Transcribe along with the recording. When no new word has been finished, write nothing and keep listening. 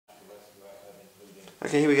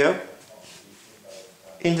Okay, here we go.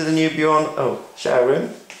 Into the new Bjorn, shower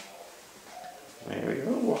room. There we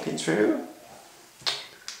go, walking through.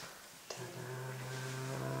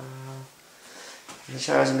 The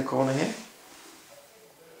shower's in the corner here.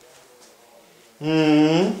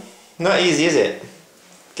 Not easy, is it?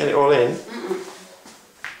 Get it all in.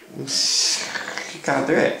 You can't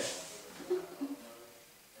do it.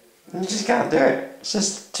 You just can't do it. It's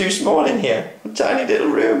just too small in here. A tiny little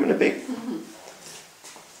room and a big...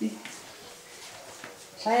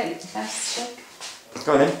 Shall I open it first, shake?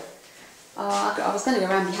 Go on then. Oh, I was going to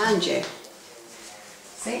go around behind you.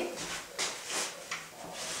 See?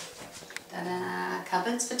 Ta-da!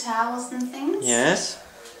 Cupboards for towels and things. Yes.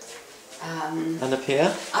 And up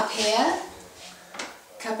here? Up here.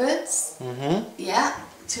 Cupboards. Mm-hmm. Yeah,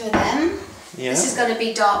 2 of them. Yeah. This is going to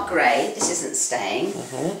be dark grey. This isn't staying.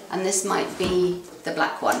 Mm-hmm. And this might be the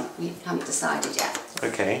black one. We haven't decided yet.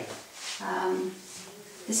 Okay.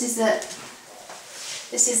 This is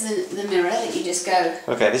the mirror that you just go.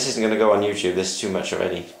 Okay, this isn't going to go on YouTube. This is too much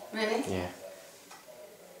already. Really? Yeah.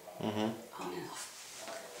 Mm-hmm. On and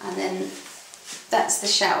off. And then that's the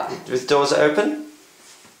shower. With doors open?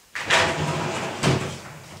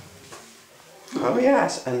 Oh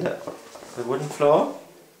yes, and the wooden floor.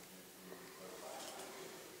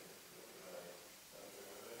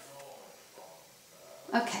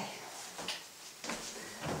 Okay.